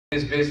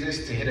This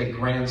business to hit a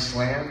grand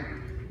slam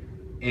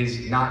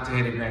is not to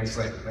hit a grand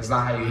slam. That's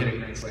not how you hit a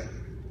grand slam.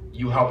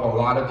 You help a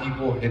lot of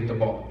people hit the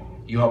ball.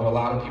 You help a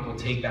lot of people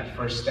take that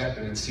first step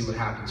and then see what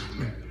happens from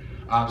there.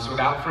 So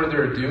without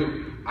further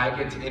ado, I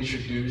get to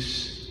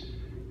introduce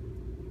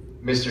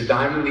Mr.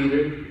 Diamond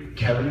Leader,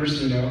 Kevin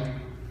Briceno,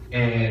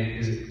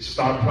 and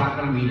Star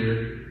Platinum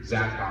Leader,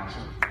 Zach Boxer.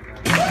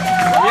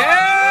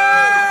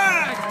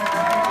 Yeah!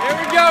 Here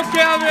we go,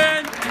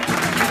 Kevin!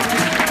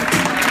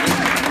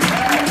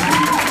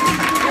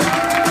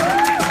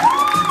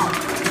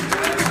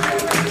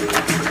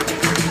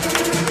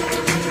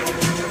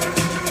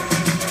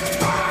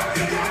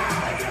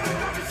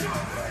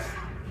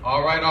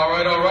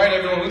 All right,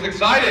 everyone, who's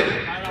excited?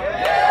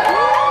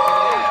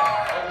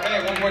 Okay,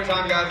 one more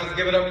time, guys. Let's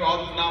give it up for all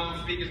the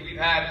phenomenal speakers we've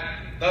had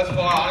thus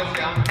far. Honestly,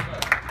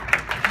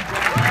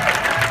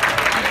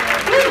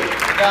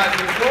 guys,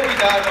 before we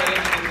dive right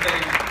into this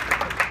thing,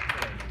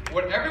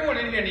 what everyone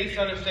in here needs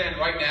to understand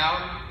right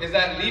now is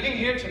that leaving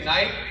here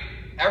tonight,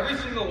 every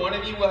single one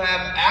of you will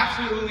have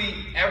absolutely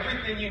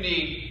everything you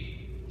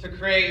need to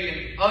create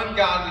an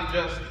ungodly,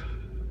 just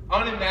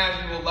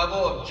unimaginable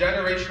level of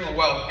generational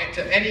wealth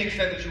to any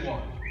extent that you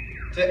want.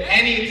 To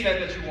any extent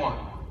that you want.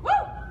 Woo!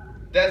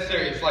 That's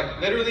serious. Like,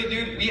 literally,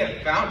 dude, we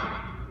have found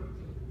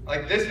it.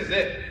 Like, this is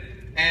it.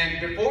 And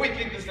before we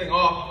kick this thing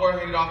off, before I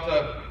hand it off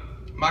to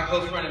my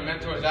close friend and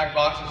mentor, Zach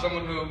Boxer,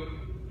 someone who,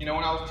 you know,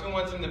 when I was 2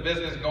 months in the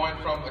business, going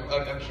from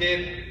a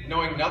kid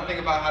knowing nothing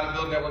about how to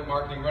build network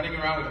marketing, running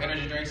around with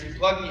energy drinks, he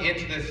plugged me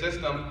into this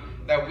system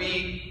that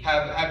we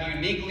have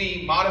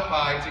uniquely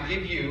modified to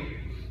give you,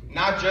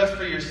 not just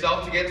for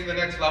yourself to get to the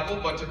next level,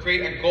 but to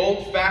create a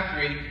gold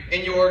factory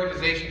in your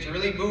organization, to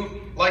really move,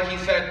 like he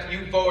said,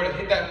 you forward, to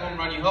hit that home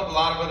run. You help a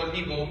lot of other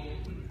people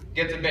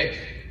get to base.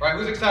 Right?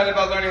 Who's excited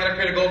about learning how to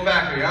create a gold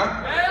factory,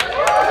 huh?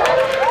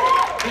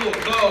 Cool.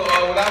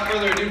 So, without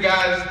further ado,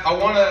 guys, I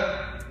want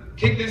to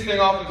kick this thing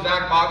off with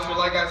Zach Boxer.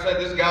 Like I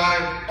said, this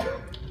guy,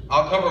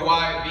 I'll cover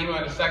why at Vimo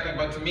in a second,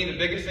 but to me, the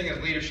biggest thing is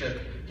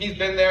leadership. He's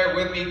been there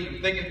with me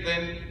through thick and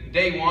thin,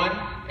 day one,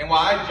 and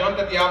while I jumped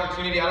at the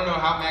opportunity, I don't know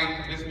how Maggie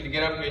convinced me to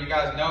get up here. You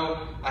guys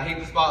know I hate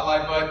the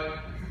spotlight, but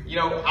you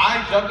know,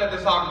 I jumped at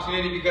this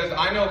opportunity because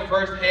I know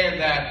firsthand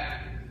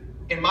that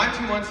in my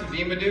 2 months in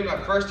Vima, dude, my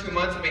first 2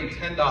 months, I made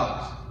 $10.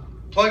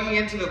 Plugging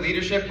into the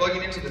leadership,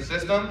 plugging into the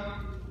system,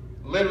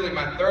 literally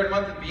my 3rd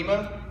month in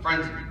Vima,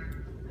 frenzy,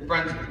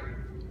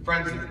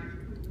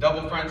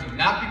 double frenzy.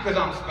 Not because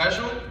I'm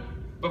special,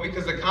 but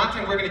because the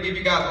content we're going to give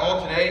you guys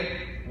all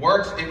today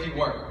works if you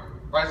work.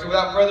 Right, so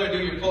without further ado,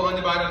 your full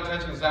undivided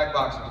attention is Zach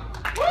Boxer.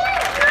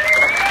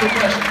 Quick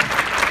question.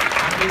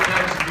 How many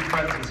times have you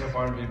frenzied so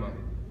far in Vima?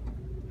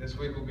 This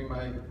week will be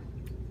my,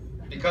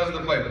 because of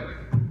the playbook.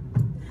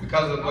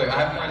 Because of the playbook. I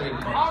haven't frenzied in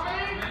months.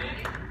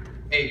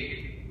 8.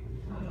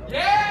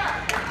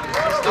 Yeah!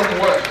 It's still the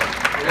worst.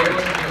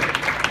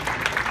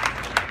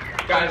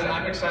 Guys,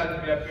 I'm excited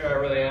to be up here, I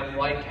really am.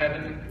 Like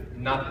Kevin,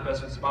 not the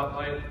best with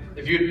spotlight.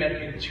 If you had met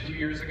me 2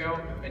 years ago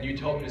and you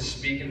told me to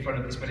speak in front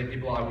of this many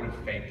people, I would have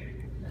fainted.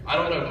 I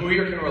don't know, who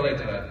here can relate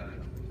to that?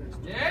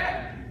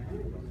 Yeah!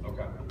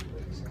 Okay.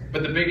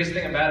 But the biggest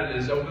thing about it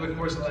is over the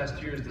course of the last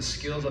 2 years, the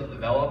skills I've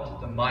developed,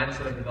 the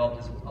mindset I've developed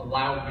has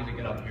allowed me to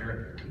get up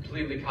here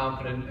completely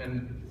confident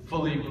and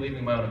fully believing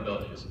in my own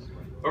abilities.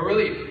 But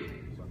really,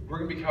 we're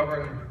going to be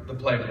covering the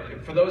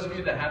playbook. For those of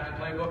you that have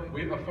the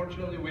playbook,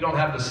 unfortunately, we don't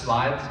have the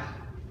slides.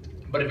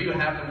 But if you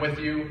have them with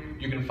you,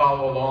 you can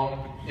follow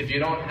along. If you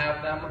don't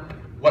have them,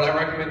 what I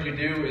recommend you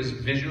do is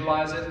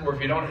visualize it, or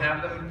if you don't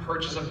have them,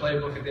 purchase a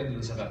playbook at the end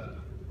of this event.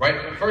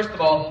 Right? First of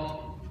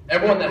all,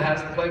 everyone that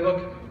has the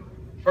playbook,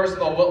 first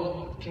of all,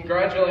 we'll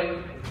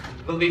congratulate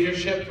the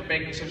leadership for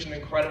making such an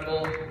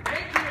incredible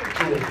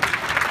tool.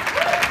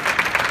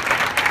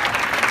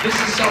 This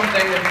is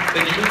something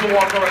that you can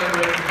walk around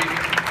with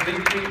and be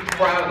completely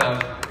proud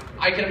of.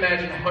 I can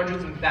imagine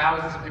hundreds and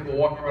thousands of people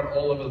walking around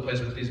all over the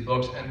place with these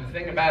books, and the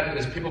thing about it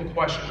is people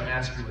question and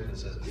ask you what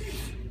this is.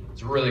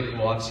 It's really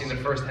cool. I've seen it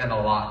firsthand a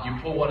lot. You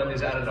pull one of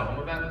these out at a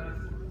home event,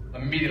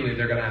 immediately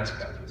they're going to ask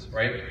about this,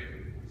 right?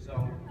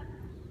 So,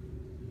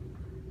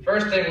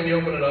 first thing when you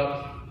open it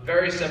up,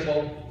 very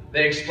simple.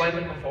 They explained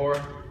it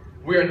before.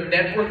 We are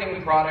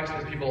networking products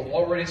that people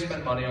already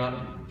spend money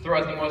on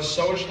throughout the most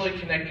socially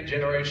connected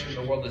generation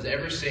the world has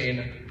ever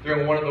seen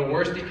during one of the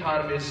worst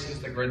economies since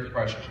the Great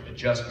Depression. It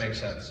just makes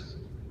sense.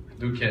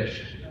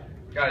 Lukish.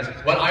 Guys,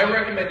 what I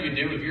recommend you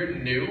do if you're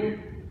new,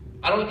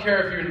 I don't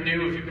care if you're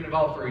new, if you've been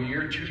involved for a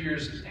year, 2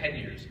 years, 10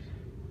 years.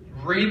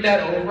 Read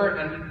that over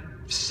and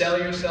sell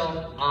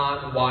yourself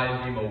on why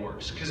Vimo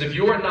works. Because if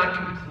you are not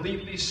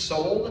completely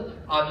sold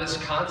on this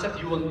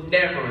concept, you will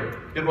never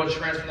be able to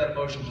transfer that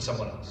emotion to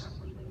someone else.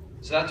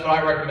 So that's what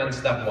I recommend,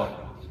 step 1.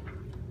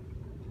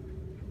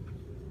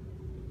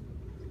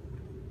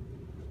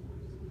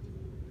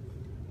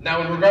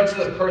 Now, in regards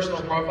to the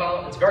personal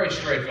profile, it's very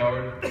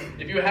straightforward.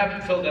 If you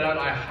haven't filled it out,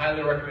 I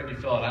highly recommend you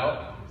fill it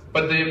out.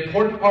 But the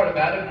important part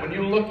about it, when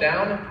you look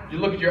down, you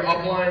look at your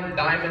upline,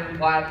 diamond,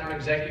 platinum,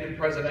 executive,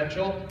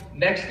 presidential.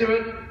 Next to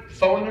it,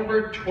 phone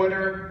number,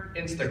 Twitter,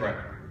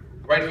 Instagram.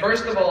 right?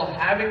 First of all,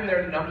 having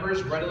their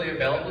numbers readily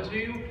available to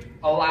you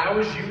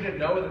allows you to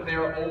know that they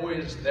are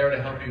always there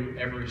to help you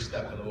every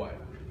step of the way.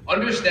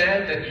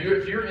 Understand that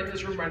if you're in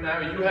this room right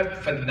now, you have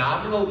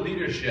phenomenal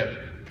leadership,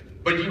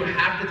 but you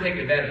have to take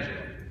advantage of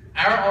it.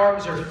 Our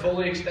arms are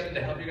fully extended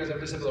to help you guys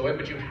every step of the way,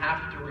 but you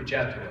have to reach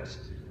out to us.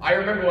 I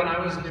remember when I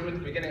was new at the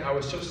beginning, I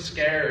was so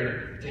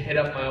scared to hit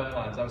up my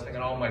uplines. I was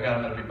thinking, oh my God,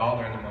 I'm going to be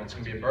bothering them. It's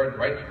going to be a burden,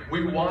 right?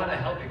 We want to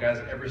help you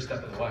guys every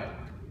step of the way.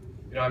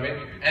 You know what I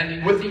mean?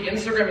 And with the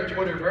Instagram and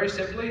Twitter, very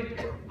simply,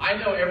 I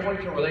know everyone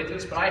can relate to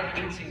this, but I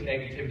hate seeing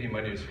negativity in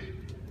my newsfeed.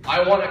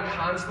 I want to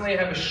constantly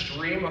have a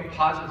stream of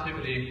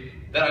positivity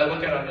that I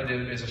look at on a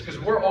daily basis, because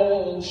we're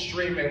all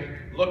streaming,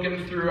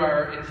 looking through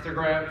our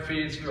Instagram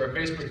feeds, through our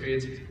Facebook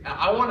feeds, and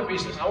I want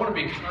to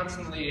be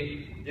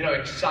constantly,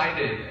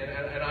 excited,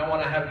 and I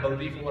want to have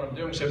belief in what I'm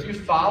doing. So if you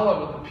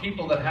follow the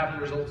people that have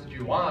the results that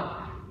you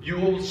want, you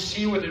will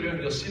see what they're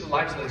doing. You'll see the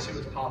lifestyle, see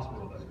what's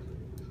possible with it.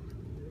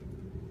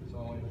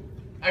 So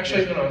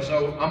actually,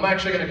 so I'm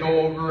actually going to go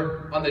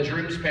over on the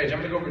dreams page. I'm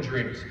going to go over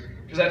dreams,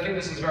 because I think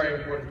this is very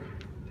important.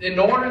 In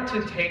order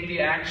to take the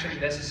action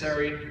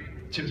necessary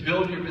to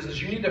build your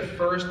business, you need to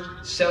first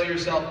sell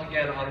yourself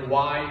again on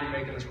why you're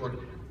making this work.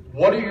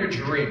 What are your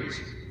dreams?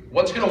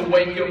 What's going to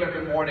wake you up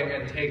every morning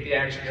and take the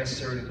action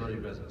necessary to build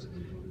your business?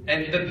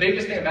 And the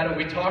biggest thing about it,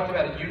 we talked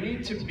about it, you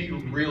need to be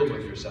real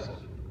with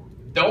yourself.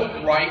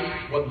 Don't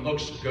write what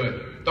looks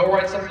good. Don't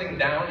write something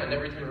down and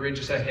every time you read,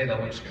 just say, hey, that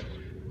looks good.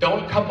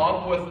 Don't come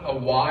up with a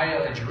why,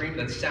 a dream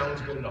that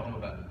sounds good in a home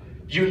event.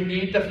 You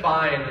need to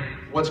find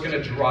what's going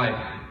to drive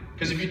you.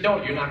 Because if you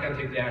don't, you're not going to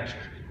take the action.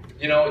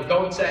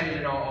 Don't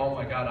say, oh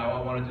my God,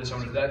 I want to do this, I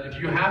want to do that. If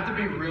you have to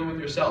be real with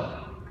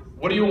yourself,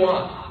 what do you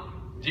want?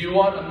 Do you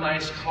want a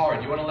nice car?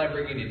 Do you want a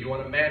Lamborghini? Do you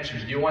want a mansion?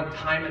 Do you want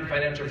time and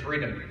financial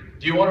freedom?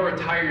 Do you want to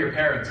retire your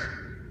parents?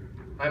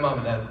 Hi,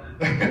 Mom and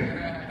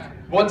Dad.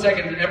 1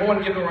 second,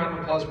 everyone give them a round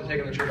of applause for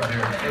taking the trip out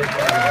here.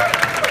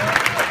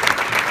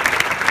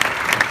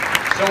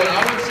 So what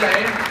I would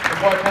say,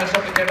 before I pass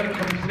up to Kevin,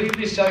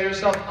 completely sell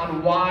yourself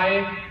on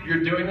why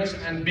you're doing this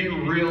and be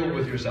real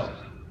with yourself.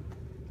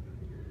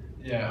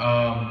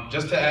 Yeah,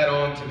 just to add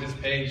on to this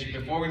page,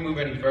 before we move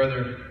any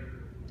further,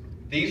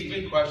 these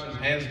 3 questions,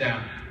 hands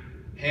down,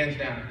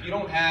 if you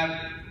don't have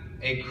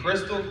a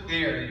crystal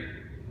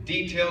clear,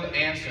 detailed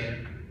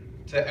answer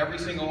to every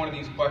single one of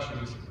these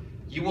questions,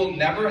 you will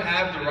never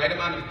have the right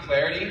amount of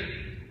clarity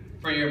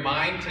for your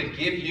mind to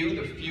give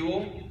you the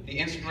fuel, the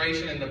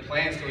inspiration, and the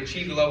plans to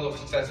achieve the level of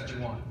success that you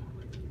want,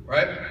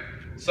 right?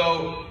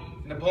 So,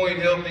 Napoleon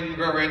Hill, Think and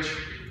Grow Rich,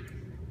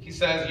 he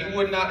says, you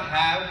would not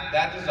have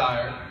that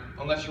desire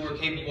unless you were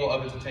capable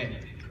of its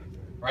attainment,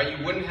 right?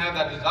 You wouldn't have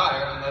that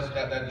desire unless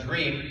that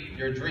dream,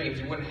 your dreams,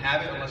 you wouldn't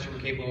have it unless you were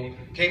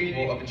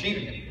capable of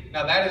achieving it.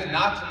 Now, that is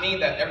not to mean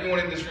that everyone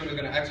in this room is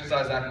going to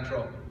exercise that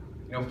control.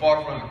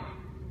 Far from it.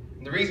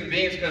 And the reason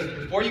being is because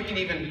before you can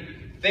even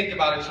think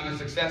about achieving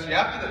success, you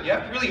have to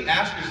really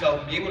ask yourself,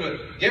 and be able to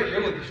get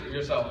real with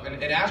yourself,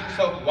 and ask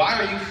yourself, why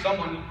are you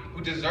someone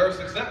who deserves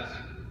success?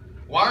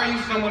 Why are you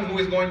someone who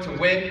is going to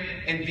win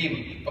in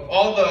VEMA? Of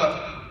all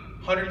the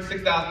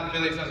 106,000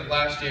 affiliates as of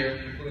last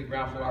year, including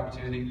Ground Floor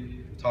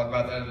Opportunity, talk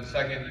about that in a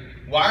second.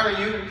 Why are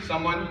you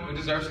someone who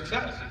deserves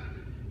success?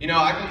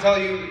 I can tell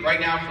you right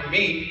now, for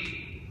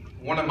me,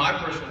 one of my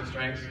personal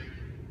strengths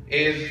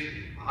is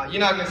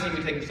you're not going to see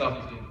me taking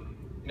selfies, dude.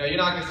 You're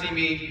not going to see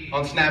me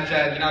on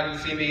Snapchat. You're not going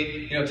to see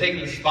me, taking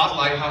the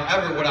spotlight.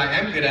 However, what I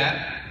am good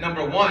at,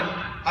 number 1,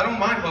 I don't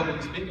mind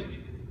publicly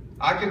speaking.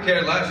 I could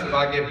care less if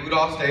I get booed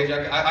off stage.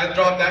 I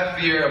dropped that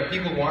fear of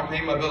people who aren't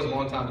paying my bills a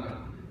long time ago.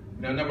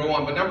 Number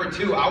 1. But number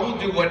 2, I will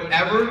do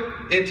whatever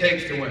it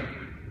takes to win.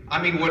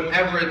 I mean,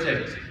 whatever it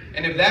takes.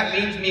 And if that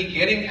means me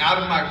getting out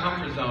of my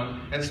comfort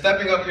zone and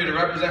stepping up here to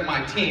represent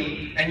my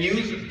team and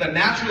use the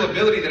natural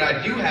ability that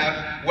I do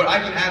have, what I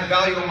can add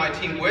value on my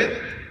team with,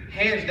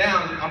 hands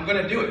down, I'm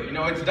going to do it.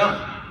 It's done.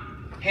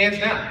 Hands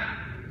down.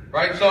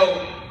 Right?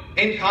 So,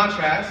 in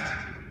contrast,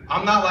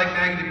 I'm not like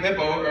Maggie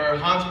Pippo or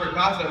Hans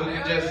Perkasa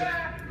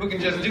who can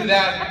just do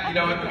that, in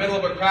the middle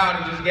of a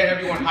crowd and just get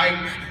everyone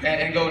hyped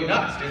and go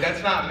nuts, dude.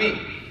 That's not me.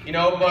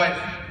 But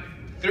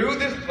through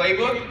this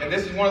playbook, and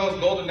this is one of those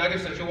golden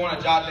nuggets that you'll want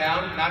to jot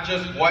down, not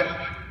just what,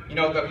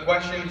 the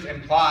questions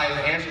imply,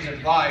 the answers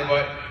imply,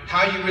 but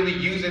how you really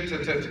use it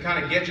to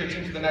kind of get your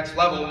team to the next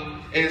level,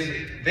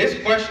 is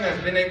this question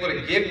has been able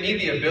to give me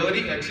the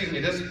ability,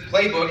 this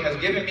playbook has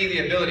given me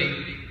the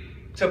ability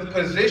to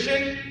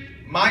position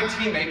my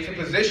teammates, to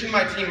position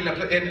my team in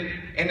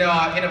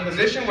a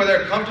position where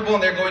they're comfortable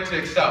and they're going to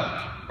excel.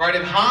 Right?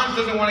 If Hans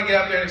doesn't want to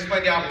get out there and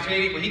explain the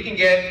opportunity, but he can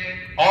get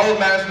all of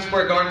Madison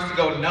Square Gardens to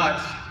go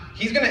nuts,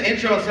 he's going to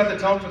intro and set the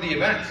tone for the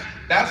events.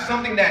 That's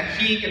something that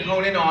he can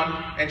hone in on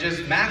and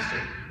just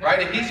master. Right?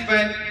 If he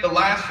spent the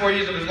last 4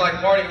 years of his life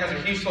partying, has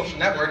a huge social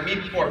network, me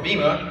before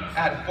VEMA,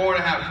 I had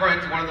 4.5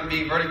 friends, one of them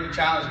being vertically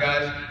challenged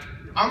guys,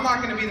 I'm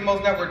not going to be the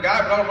most networked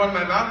guy, but I'll run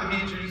my mouth if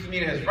he introduces me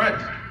to his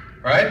friends.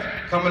 Right?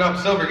 Coming up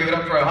silver, give it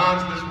up for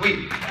Hans this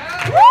week.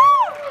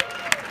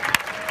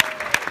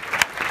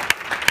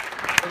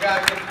 The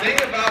guys, the thing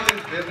about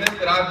this business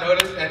that I've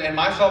noticed, and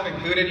myself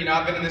included, you know,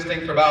 I've been in this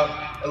thing for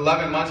about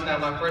 11 months now.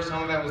 My first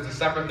home event was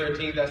December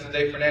 13th. That's the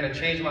day Fernanda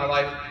changed my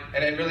life,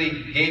 and it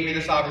really gave me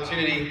this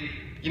opportunity.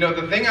 You know,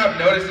 the thing I've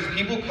noticed is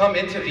people come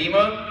into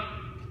Vima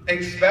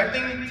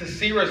expecting to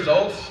see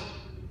results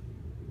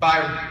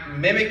by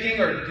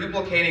mimicking or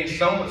duplicating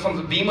some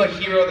Vima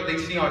hero that they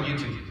see on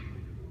YouTube.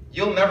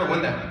 You'll never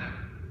win that one.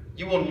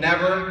 You will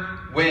never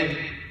win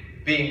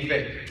being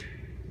fake.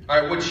 All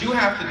right, what you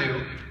have to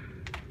do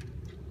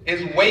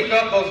is wake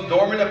up those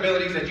dormant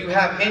abilities that you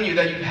have in you,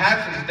 that you've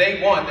had since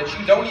day one, that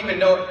you don't even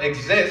know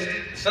exist,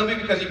 simply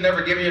because you've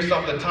never given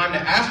yourself the time to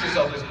ask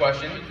yourself this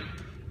question.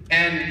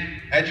 And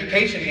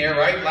education here,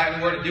 right? Latin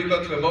word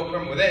educo, to evoke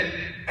from within.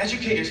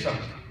 Educate yourself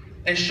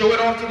and show it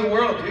off to the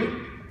world,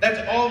 dude.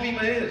 That's all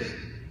Vima is.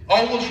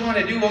 All we're trying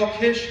to do, all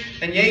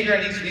Kish and Jaeger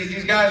and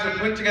these guys that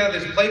put together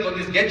this playbook,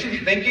 is get you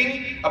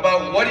thinking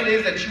about what it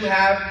is that you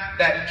have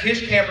that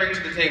Kish can't bring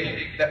to the table,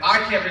 that I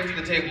can't bring to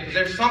the table. Because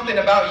there's something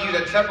about you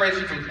that separates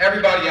you from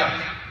everybody else,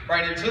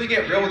 right? Until you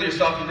get real with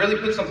yourself and really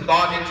put some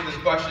thought into this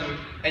question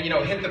and, you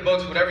know, hit the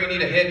books, whatever you need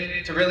to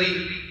hit to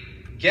really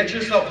get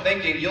yourself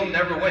thinking, you'll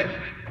never win.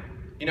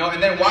 You know,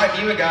 and then why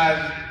Vima,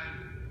 guys?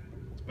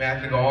 Man,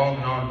 I could go on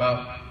and on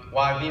about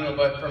why Vima,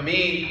 but for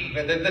me,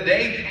 the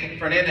day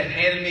Fernanda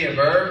handed me a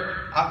verb,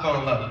 I fell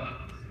in love.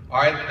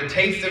 All right, the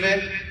taste of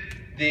it,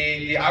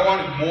 the I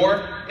wanted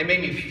more. It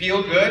made me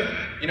feel good.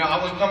 You know, I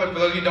was coming, for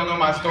those of you who don't know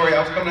my story, I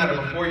was coming out of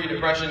a 4-year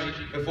depression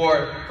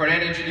before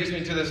Fernanda introduced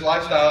me to this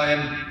lifestyle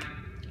and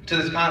to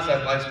this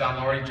concept lifestyle.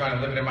 I'm already trying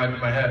to live it in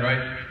my head,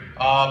 right?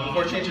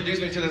 Before she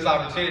introduced me to this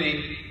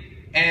opportunity,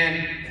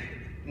 and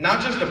not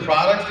just the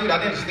products, dude.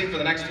 I didn't sleep for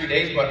the next 3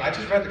 days, but I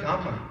just read the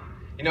comp plan.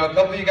 You know, a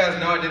couple of you guys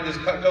know I did this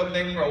Cutco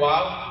thing for a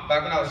while,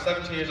 back when I was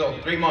 17 years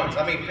old, 3 months.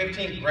 I made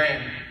 15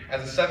 grand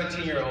as a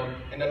 17-year-old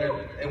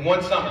in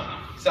one summer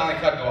selling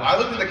Cutco. I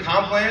looked at the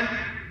comp plan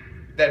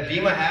that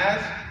Vima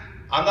has.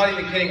 I'm not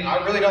even kidding. I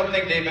really don't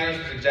think Dave Manners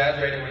was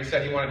exaggerating when he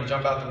said he wanted to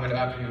jump out the window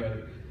after he read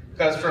it.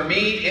 Because for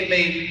me, it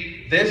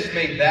made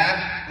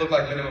that look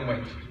like minimum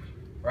wage,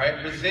 right?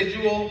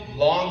 Residual,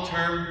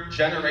 long-term,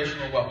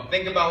 generational wealth.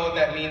 Think about what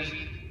that means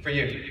for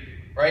you.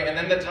 Right, and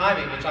then the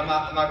timing, which I'm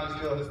not going to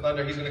steal his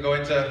thunder. He's going to go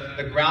into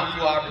the ground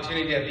floor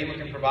opportunity that Vima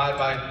can provide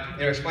by,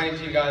 you know, explaining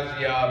to you guys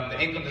the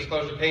income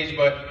disclosure page.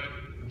 But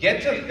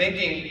get to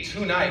thinking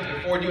tonight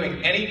before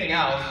doing anything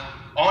else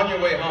on your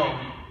way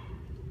home.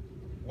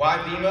 Why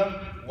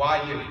Vima?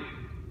 Why you?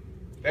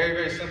 Very,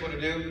 very simple to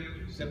do.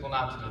 Simple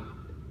not to do.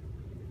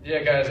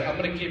 Yeah, guys, I'm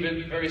going to keep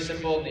it very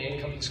simple, the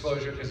income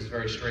disclosure, because it's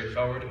very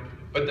straightforward.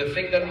 But the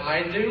thing that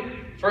I do,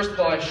 first of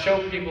all, I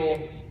show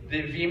people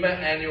the Vima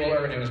annual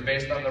earnings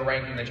based on the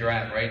ranking that you're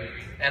at, right?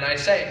 And I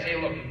say, hey,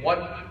 look,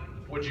 what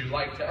would you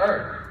like to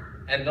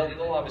earn? And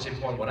they'll obviously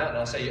point one out, and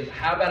I'll say,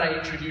 how about I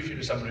introduce you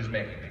to someone who's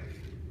making it?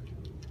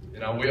 You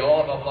know, we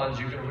all have uplines.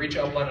 You can reach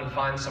upline and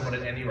find someone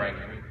at any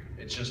ranking.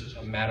 It's just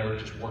a matter of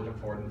just working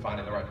for it and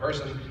finding the right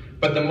person.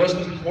 But the most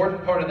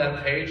important part of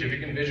that page, if you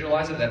can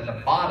visualize it, at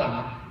the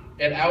bottom,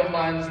 it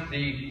outlines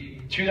the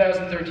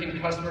 2013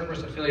 customer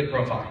versus affiliate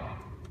profile.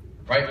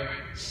 Right?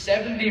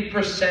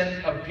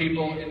 70% of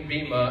people in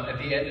Vima at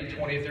the end of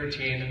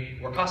 2013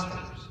 were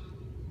customers.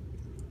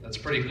 That's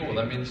pretty cool.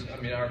 That means, I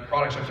mean, our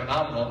products are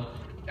phenomenal.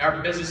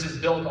 Our business is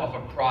built off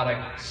of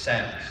product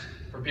sales.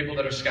 For people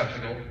that are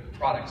skeptical,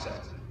 product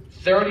sales.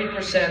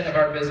 30% of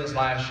our business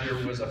last year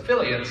was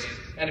affiliates.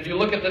 And if you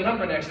look at the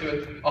number next to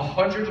it,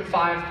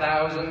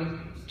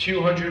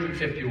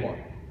 105,251.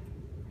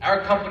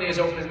 Our company is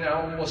open in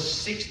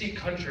almost 60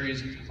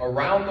 countries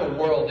around the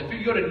world. If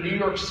you go to New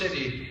York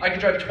City, I can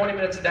drive 20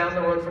 minutes down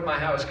the road from my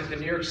house, because in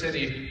New York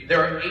City,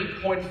 there are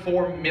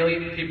 8.4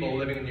 million people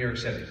living in New York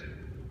City.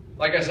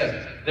 Like I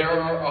said, there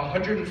are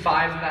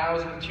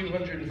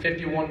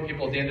 105,251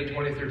 people at the end of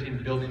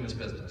 2013 building this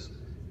business.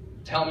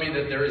 Tell me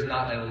that there is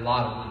not a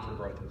lot of room for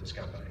growth at this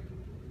company.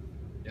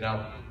 You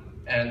know?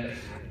 And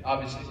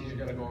obviously, you're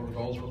going to go over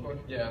goals real quick?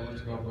 Yeah,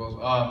 let's go over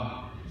goals.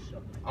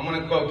 I'm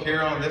going to quote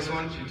Kira on this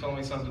one. She told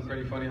me something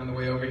pretty funny on the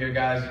way over here,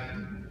 guys.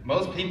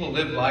 Most people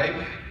live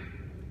life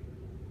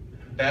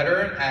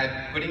better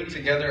at putting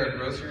together a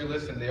grocery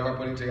list than they are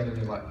putting together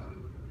their life.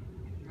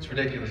 It's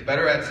ridiculous.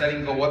 Better at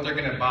setting goal, what they're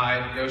going to buy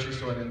at the grocery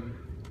store than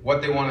what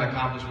they want to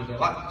accomplish with their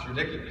life. It's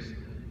ridiculous.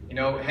 You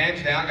know,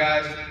 hands down,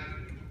 guys,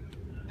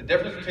 the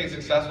difference between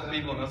successful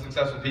people and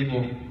unsuccessful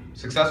people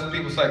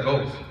set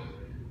goals.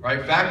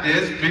 Right? Fact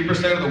is,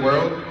 3% of the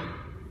world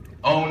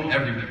own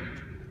everything.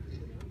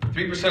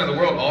 3% of the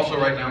world also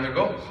write down their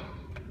goals.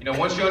 You know,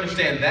 once you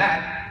understand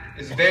that,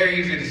 it's very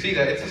easy to see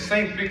that it's the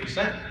same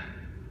 3%.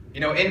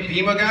 You know, in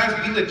Vima, guys,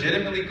 we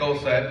legitimately goal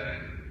set.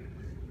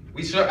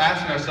 We start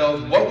asking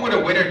ourselves, what would a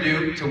winner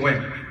do to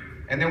win?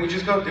 And then we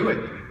just go do it.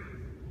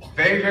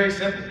 Very, very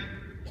simple.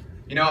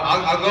 You know,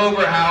 I'll go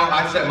over how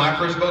I set my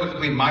first goal to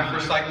complete my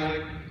first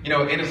cycle, you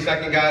know, in a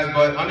second, guys.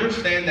 But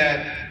understand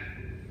that,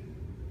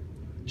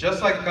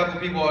 just like a couple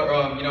people,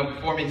 you know,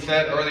 before me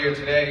said earlier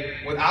today,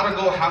 without a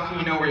goal, how can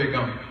you know where you're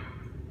going?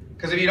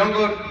 Because if you don't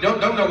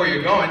know where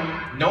you're going,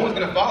 no one's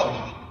going to follow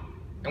you.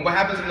 And what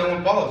happens if no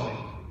one follows you?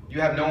 You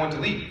have no one to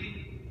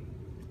lead.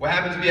 What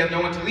happens if you have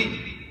no one to lead?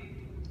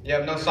 You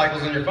have no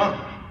cycles on your phone.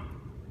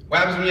 What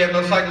happens when you have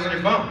no cycles on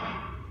your phone?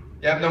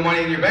 You have no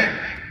money in your bank.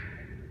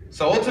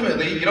 So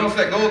ultimately, you don't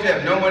set goals, you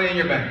have no money in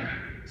your bank.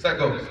 Set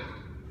goals.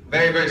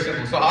 Very, very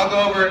simple. So I'll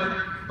go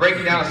over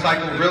breaking down a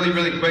cycle really,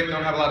 really quick.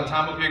 Don't have a lot of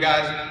time up here,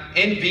 guys.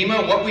 In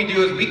Vima, what we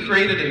do is we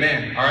create a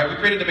demand, all right? We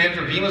create a demand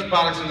for Vima's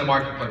products in the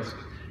marketplace.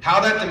 How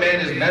that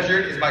demand is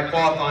measured is by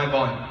qualifying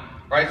volume,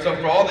 right? So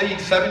for all the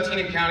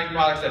 17 accounting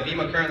products that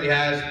Vima currently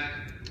has,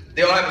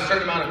 they all have a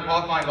certain amount of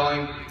qualifying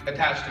volume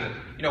attached to it.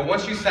 You know,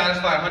 once you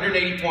satisfy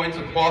 180 points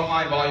of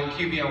qualifying volume,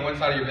 QB on one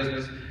side of your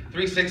business,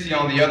 360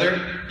 on the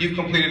other, you've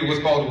completed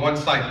what's called one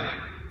cycle.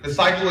 The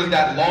cycle is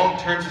that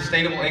long-term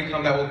sustainable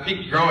income that will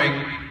keep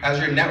growing as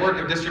your network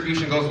of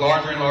distribution goes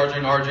larger and larger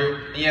and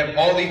larger, and you have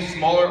all these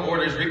smaller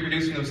orders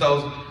reproducing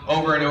themselves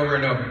over and over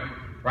and over,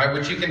 right?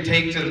 Which you can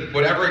take to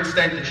whatever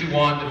extent that you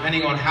want,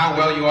 depending on how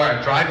well you are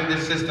at driving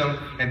this system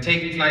and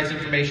taking tonight's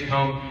information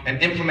home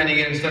and implementing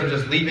it instead of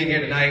just leaving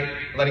here tonight,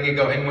 letting it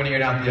go in one ear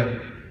and out the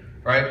other,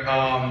 right?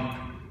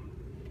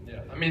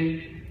 Yeah, I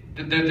mean,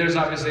 there's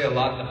obviously a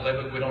lot in the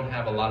playbook. We don't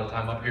have a lot of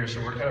time up here,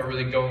 so we're kind of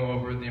really going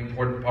over the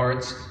important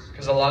parts,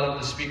 because a lot of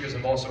the speakers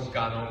have also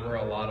gone over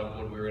a lot of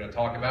what we were going to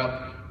talk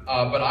about.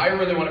 But I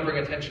really want to bring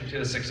attention to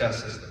the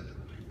success system,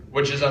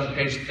 which is on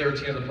page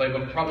 13 of the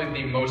playbook,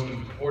 probably the most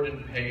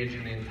important page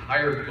in the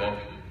entire book.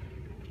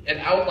 It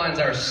outlines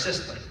our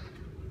system,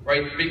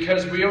 right?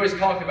 Because we always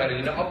talk about it,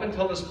 you know, up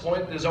until this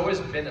point, there's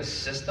always been a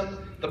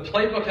system. The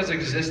playbook has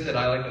existed,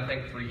 I like to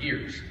think, for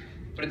years,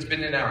 but it's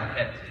been in our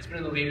heads. It's been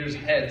in the leaders'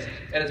 heads,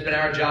 and it's been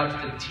our job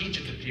to teach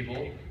it to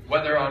people,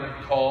 whether on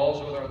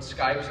calls, whether on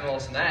Skypes and all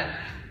this and that.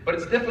 But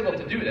it's difficult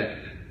to do that.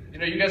 You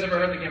know, you guys ever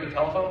heard the game of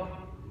telephone?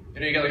 You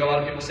know, you got like a lot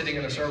of people sitting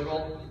in a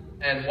circle,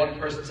 and one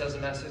person says a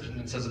message, and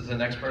then says it to the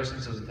next person,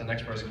 says it to the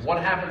next person.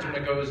 What happens when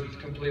it goes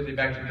completely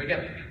back to the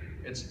beginning?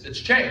 It's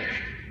changed,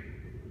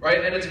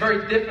 right? And it's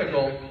very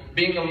difficult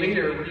being a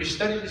leader when you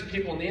study these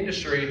people in the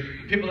industry,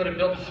 people that have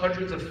built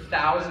hundreds of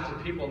thousands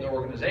of people in their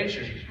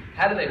organization.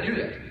 How do they do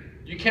that?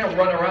 You can't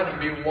run around and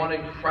be one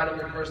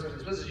incredible person in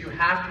this business. You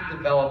have to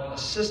develop a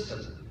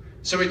system.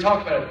 So we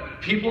talk about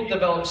it. People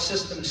develop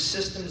systems,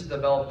 systems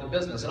develop the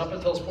business. And up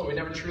until this point, we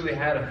never truly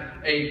had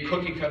a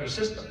cookie-cutter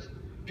system.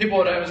 People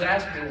would always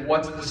ask me,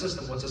 what's the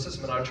system? What's the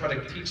system? And I would try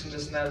to teach them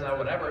this and that and that,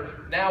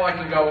 whatever. Now I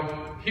can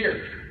go,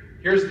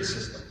 here's the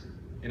system.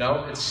 You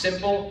know, it's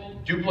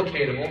simple,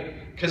 duplicatable,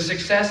 because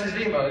success in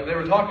Vima, they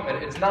were talking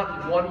about it, it's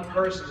not one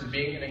person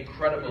being an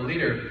incredible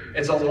leader.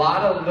 It's a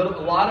lot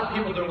of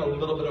people doing a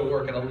little bit of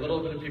work and a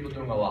little bit of people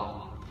doing a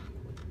lot.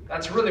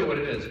 That's really what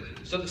it is.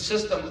 So the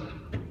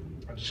system,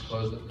 I just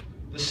closed it.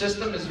 The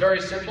system is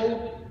very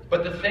simple,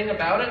 but the thing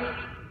about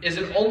it is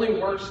it only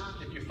works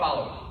if you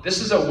follow it. This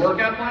is a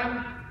workout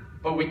plan,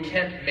 but we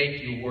can't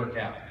make you work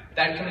out.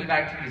 That comes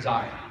back to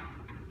desire.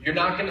 You're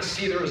not going to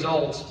see the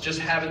results just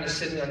having this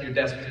sitting on your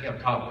desk picking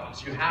up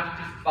cobwebs. You have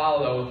to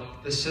follow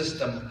the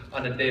system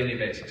on a daily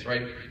basis,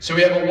 right? So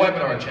we have a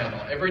webinar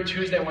channel. Every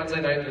Tuesday, Wednesday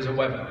night, there's a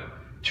webinar.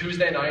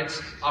 Tuesday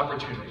nights,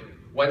 opportunity.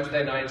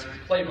 Wednesday nights,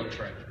 playbook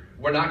training.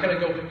 We're not going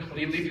to go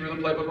completely through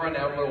the playbook right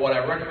now, but what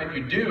I recommend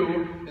you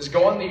do is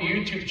go on the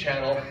YouTube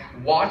channel,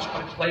 watch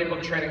a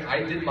playbook training.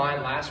 I did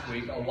mine last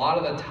week. A lot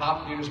of the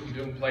top leaders have been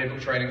doing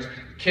playbook trainings.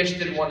 Kish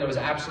did one that was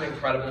absolutely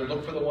incredible.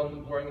 Look for the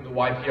one wearing the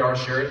YPR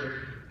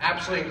shirt.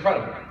 Absolutely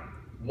incredible.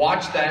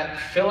 Watch that,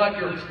 fill out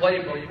your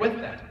playbook with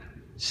that.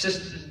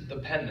 System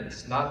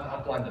dependence, not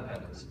upline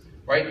dependence,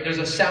 right? There's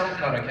a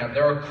SoundCloud account.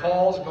 There are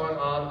calls going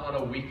on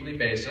a weekly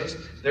basis.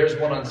 There's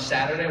one on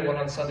Saturday, one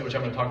on Sunday, which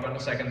I'm going to talk about in a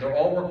second. They're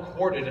all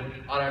recorded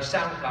on our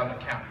SoundCloud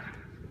account.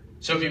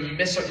 So if you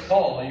miss a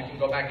call, you can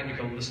go back and you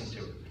can listen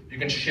to it. You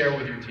can share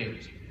with your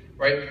teams,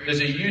 right?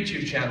 There's a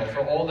YouTube channel for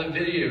all the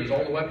videos,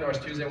 all the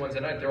webinars Tuesday, Wednesday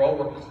night. They're all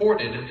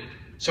recorded.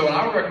 So what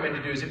I would recommend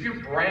you do is if you're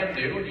brand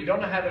new and you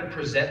don't know how to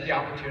present the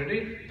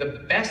opportunity,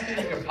 the best thing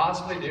you can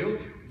possibly do,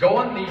 go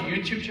on the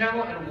YouTube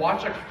channel and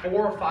watch like 4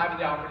 or 5 of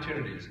the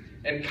opportunities.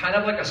 And kind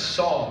of like a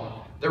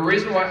song. The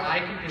reason why I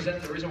can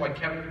present, the reason why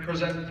Kevin can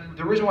present,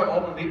 the reason why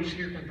all the leaders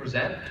here can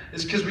present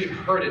is because we've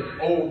heard it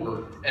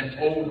over and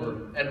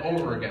over and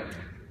over again.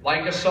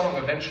 Like a song,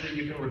 eventually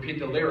you can repeat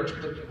the lyrics,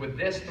 but with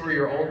this, throw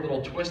your own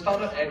little twist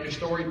on it, add your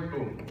story,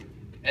 boom.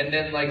 And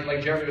then like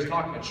Jeremy was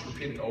talking about, just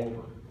repeat it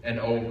over and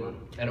over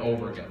and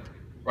over again,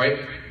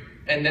 right?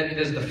 And then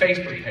there's the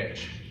Facebook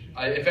page.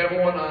 If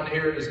everyone on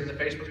here is in the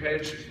Facebook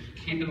page,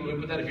 keep in the loop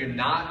with that. If you're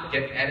not,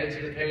 get added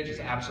to the page. It's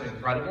absolutely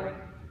incredible.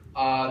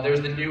 There's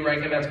the new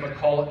rank announcement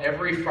call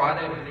every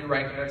Friday, the new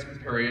rank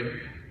announcement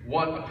period.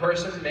 A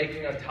person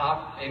making a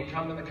top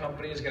income in the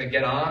company is going to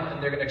get on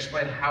and they're going to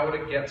explain how to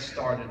get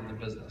started in the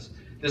business.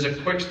 There's a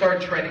quick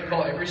start training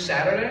call every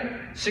Saturday,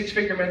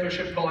 6-figure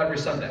mentorship call every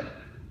Sunday.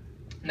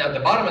 Now at the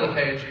bottom of the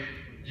page,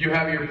 you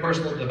have your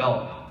personal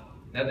development.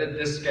 Now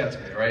this gets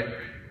me, right?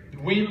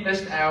 We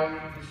list out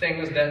the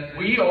things that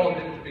we all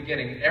did at the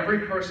beginning.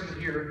 Every person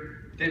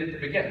here did at the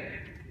beginning.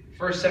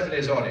 First 7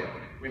 days audio,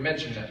 we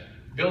mentioned that.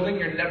 Building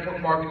Your Network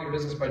Marketing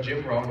Business by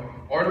Jim Rohn,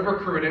 Art of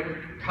Recruiting,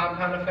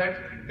 Compound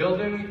Effect,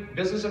 Building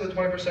Business of the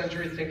 21st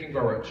Century, Think and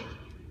Grow Rich.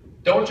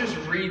 Don't just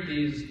read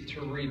these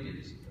to read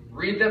these.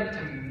 Read them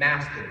to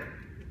master them.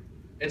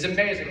 It's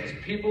amazing, as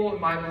people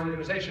in my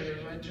organization,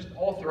 and just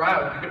all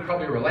throughout, you could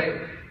probably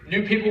relate,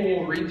 new people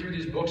will read through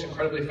these books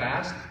incredibly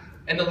fast,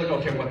 and they're like,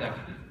 okay, what now?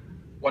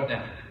 What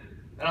now?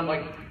 And I'm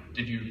like,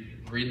 did you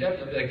read them?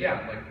 They'll be like, yeah.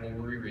 I'm like, well,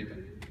 we'll reread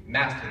them.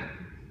 Master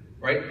them,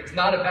 right? It's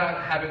not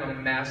about having a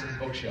massive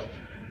bookshelf.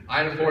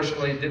 I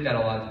unfortunately did that a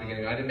lot at the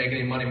beginning. I didn't make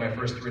any money my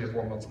first 3 to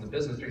 4 months in the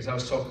business because I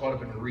was so caught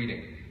up in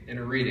reading. And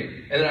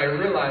then I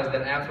realized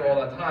that after all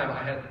that time,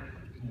 I had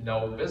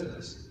no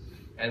business.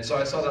 And so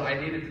I saw that I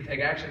needed to take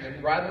action,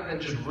 and rather than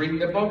just reading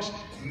the books,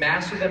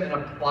 master them and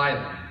apply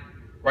them,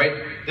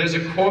 right? There's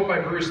a quote by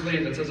Bruce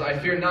Lee that says, I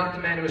fear not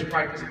the man who has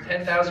practiced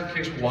 10,000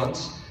 kicks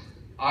once,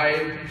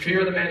 I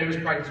fear the man who has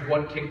practiced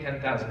one kick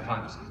 10,000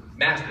 times.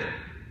 Master it,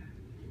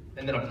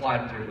 and then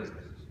apply it to your business.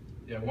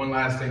 Yeah, one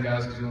last thing,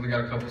 guys, because we only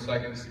got a couple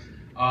seconds.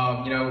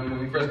 When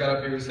we first got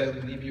up here, we said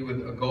we'd leave you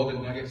with a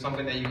golden nugget,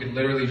 something that you could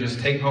literally just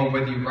take home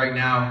with you right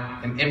now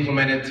and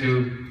implement it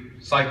to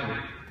cycle,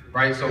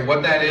 right? So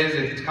what that is,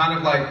 it's kind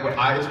of like what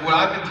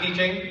I've been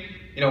teaching,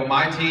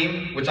 my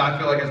team, which I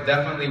feel like has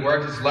definitely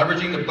worked, is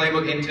leveraging the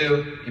playbook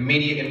into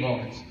immediate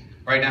enrollments.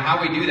 Right now,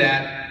 how we do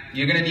that,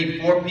 you're going to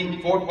need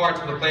four parts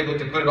of the playbook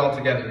to put it all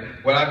together.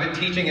 What I've been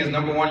teaching is,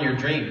 number one, your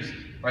dreams,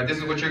 right? This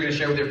is what you're going to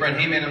share with your friend.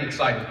 Hey, man, I'm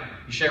excited.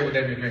 You share with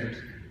them your dreams,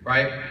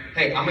 right?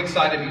 Hey, I'm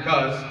excited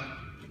because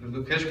the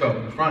Luke Hitchcock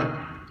in the front.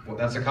 Well,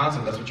 that's a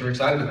concept. That's what you're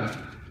excited about,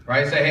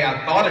 right? Say, hey,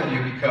 I thought of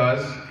you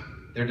because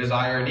their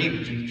desire and need,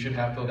 which you should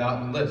have filled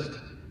out in the list.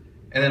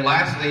 And then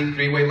lastly,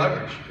 three-way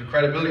leverage, the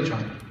credibility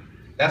triangle.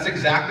 That's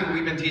exactly what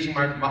we've been teaching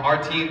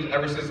our teams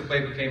ever since the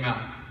playbook came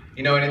out.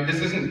 And this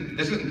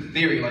isn't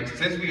theory. Like,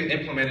 since we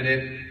implemented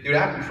it, dude,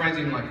 I've been friends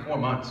in like 4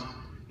 months.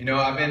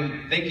 I've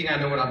been thinking I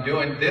know what I'm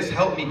doing. This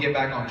helped me get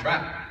back on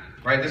track,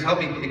 right? This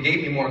helped me, it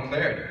gave me more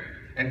clarity.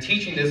 And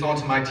teaching this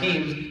onto my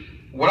teams,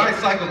 what I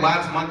cycled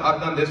last month, I've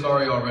done this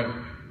already.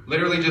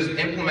 Literally just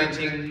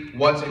implementing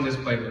what's in this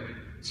playbook.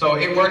 So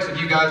it works if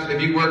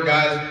you work,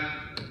 guys.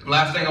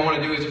 Last thing I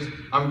want to do is just,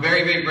 I'm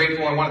very, very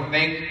grateful. I want to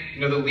thank,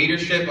 the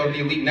leadership of the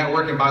Elite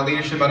Network. And by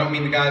leadership, I don't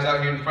mean the guys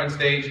out here in the front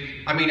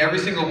stage. I mean every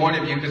single one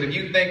of you, because if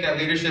you think that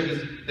leadership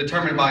is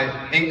determined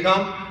by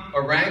income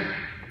or rank,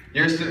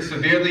 you're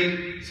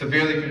severely,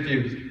 severely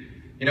confused.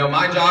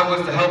 My job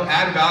was to help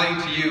add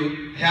value to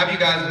you, have you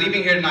guys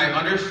leaving here tonight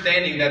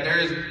understanding that there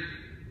is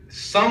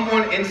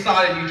someone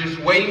inside of you just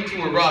waiting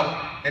to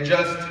erupt and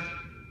just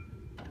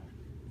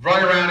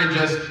run around and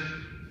just,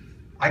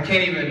 I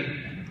can't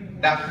even,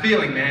 that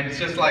feeling, man, it's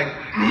just like,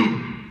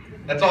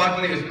 that's all I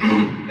can think is,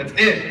 that's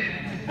it.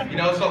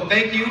 So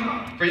thank you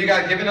for you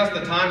guys giving us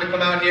the time to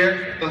come out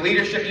here. The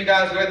leadership you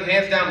guys with,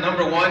 hands down,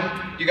 number one.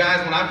 You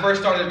guys, when I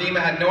first started Beam, I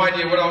had no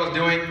idea what I was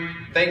doing.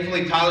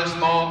 Thankfully, Tyler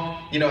Small,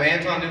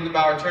 Anton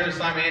Dukenbauer, Turner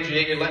Simon, Andrew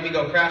Yeager let me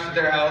go crash at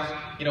their house,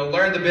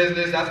 learn the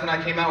business. That's when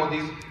I came out with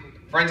these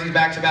frenzies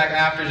back-to-back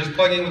after, just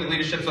plugging in with the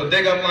leadership. So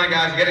dig up line,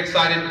 guys, get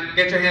excited,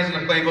 get your hands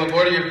on the playbook,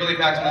 order your Philly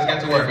packs, and let's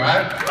get to work, all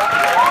right?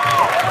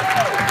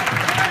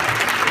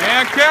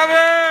 Yeah,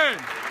 Kevin!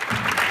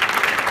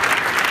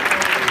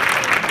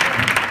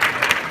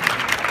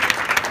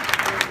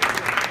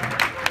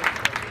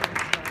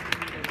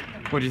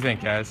 What do you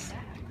think, guys?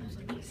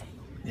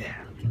 Yeah.